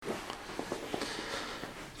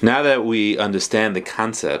Now that we understand the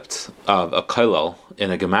concept of a kollel in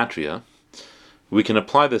a gematria, we can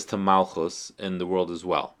apply this to Malchus in the world as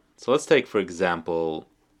well. So let's take, for example,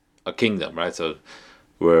 a kingdom, right? So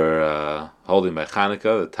we're holding by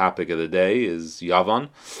Hanukkah. The topic of the day is Yavan,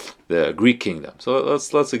 the Greek kingdom. So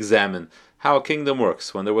let's examine how a kingdom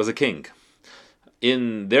works when there was a king.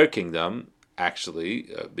 In their kingdom, actually,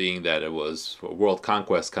 being that it was a world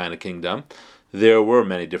conquest kind of kingdom, there were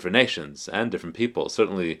many different nations and different people.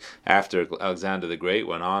 Certainly, after Alexander the Great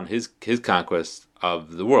went on his conquest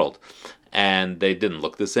of the world, and they didn't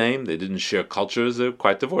look the same. They didn't share cultures. They're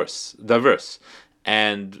quite diverse,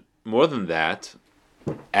 and more than that,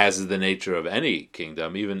 as is the nature of any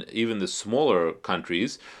kingdom, even the smaller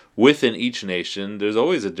countries, within each nation, there's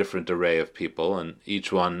always a different array of people, and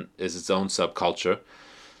each one is its own subculture.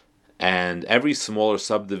 And every smaller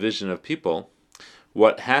subdivision of people,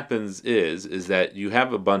 what happens is that you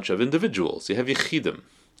have a bunch of individuals. You have yichidim.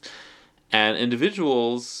 And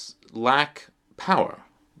individuals lack power.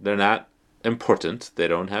 They're not important. They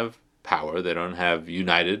don't have power. They don't have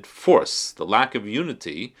united force. The lack of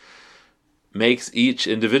unity makes each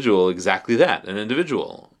individual exactly that, an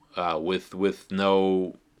individual with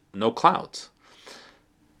no clout.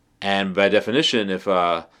 And by definition, if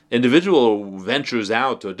an individual ventures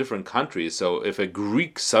out to a different country, so if a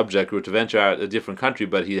Greek subject were to venture out to a different country,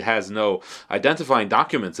 but he has no identifying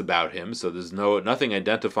documents about him, so there's nothing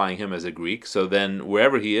identifying him as a Greek, so then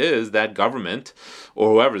wherever he is, that government or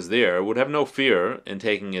whoever's there would have no fear in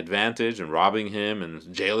taking advantage and robbing him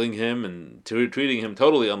and jailing him and treating him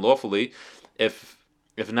totally unlawfully, if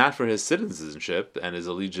not for his citizenship and his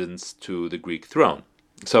allegiance to the Greek throne.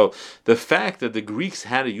 So the fact that the Greeks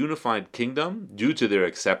had a unified kingdom due to their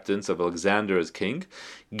acceptance of Alexander as king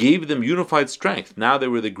gave them unified strength. Now they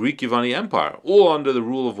were the Greek Yevani Empire, all under the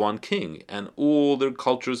rule of one king, and all their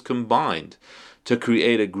cultures combined to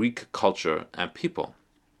create a Greek culture and people.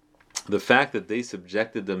 The fact that they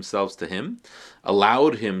subjected themselves to him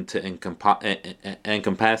allowed him to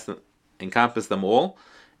encompass them all,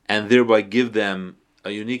 and thereby give them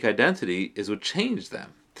a unique identity, is what changed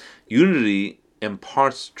them. Unity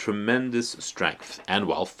imparts tremendous strength and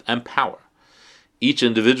wealth and power. Each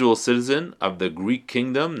individual citizen of the Greek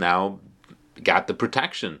kingdom now got the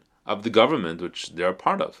protection of the government which they're a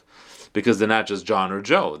part of, because they're not just John or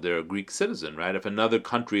Joe, they're a Greek citizen, right? If another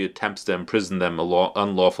country attempts to imprison them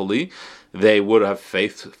unlawfully, they would have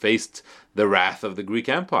faced the wrath of the Greek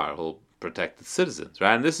Empire, who'll protect its citizens,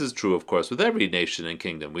 right? And this is true, of course, with every nation and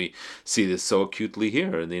kingdom. We see this so acutely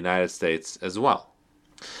here in the United States as well.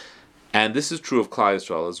 And this is true of Klal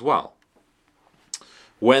Yisrael as well.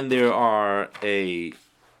 When there are a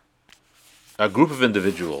group of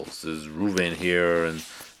individuals, there's Reuven here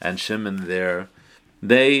and Shimon there,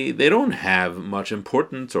 they don't have much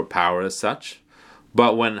importance or power as such,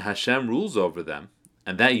 but when Hashem rules over them,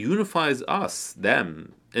 and that unifies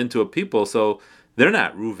them, into a people, so they're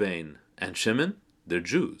not Reuven and Shimon, they're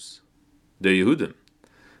Jews, they're Yehudim.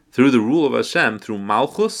 Through the rule of Hashem, through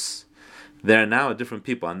Malchus, they're now a different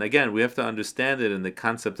people. And again, we have to understand it in the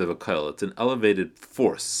concept of a kollel. It's an elevated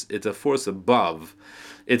force. It's a force above.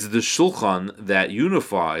 It's the shulchan that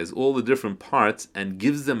unifies all the different parts and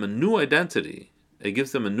gives them a new identity. It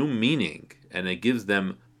gives them a new meaning, and it gives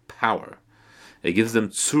them power. It gives them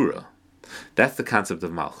tzura. That's the concept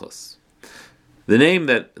of Malchus. The name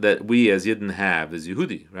that we as Yidden have is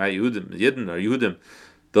Yehudi, right? Yidden or Yehudim.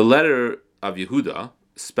 The letter of Yehuda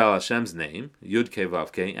spell Hashem's name, Yud Kei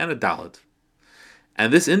Vav Kei, and a Dalet.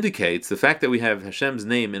 And this indicates, the fact that we have Hashem's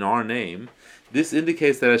name in our name, this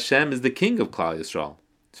indicates that Hashem is the king of Klal Yisrael.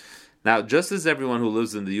 Now, just as everyone who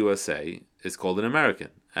lives in the USA is called an American,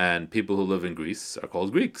 and people who live in Greece are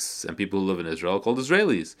called Greeks, and people who live in Israel are called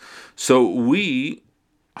Israelis. So we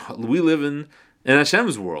live in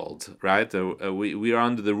Hashem's world, right? We are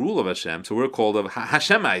under the rule of Hashem, so we're called of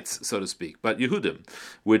Hashemites, so to speak, but Yehudim,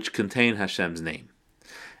 which contain Hashem's name.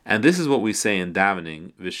 And this is what we say in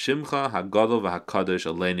davening: V'shimcha hagadol v'hakadosh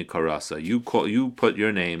aleinu karasa. You put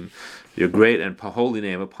your name, your great and holy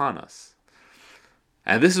name, upon us.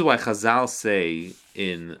 And this is why Chazal say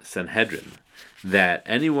in Sanhedrin that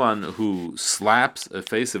anyone who slaps the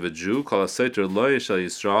face of a Jew, kol hasoter lo yishal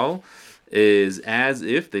Yisrael, is as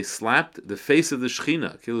if they slapped the face of the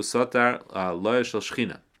Shechina, kilu sotar lo yishal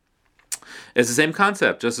Shechina. It's the same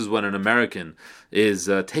concept, just as when an American is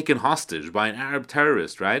taken hostage by an Arab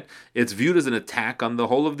terrorist, right? It's viewed as an attack on the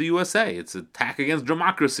whole of the USA. It's an attack against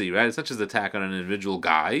democracy, right? It's not just an attack on an individual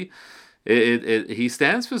guy. He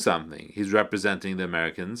stands for something. He's representing the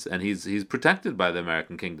Americans, and he's protected by the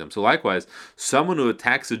American kingdom. So likewise, someone who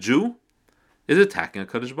attacks a Jew is attacking a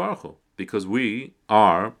Kadosh Baruch Hu, because we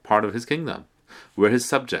are part of his kingdom. We're his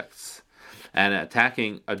subjects. And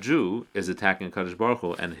attacking a Jew is attacking Kadosh Baruch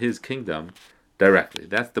Hu and his kingdom directly.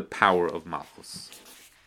 That's the power of Malchus.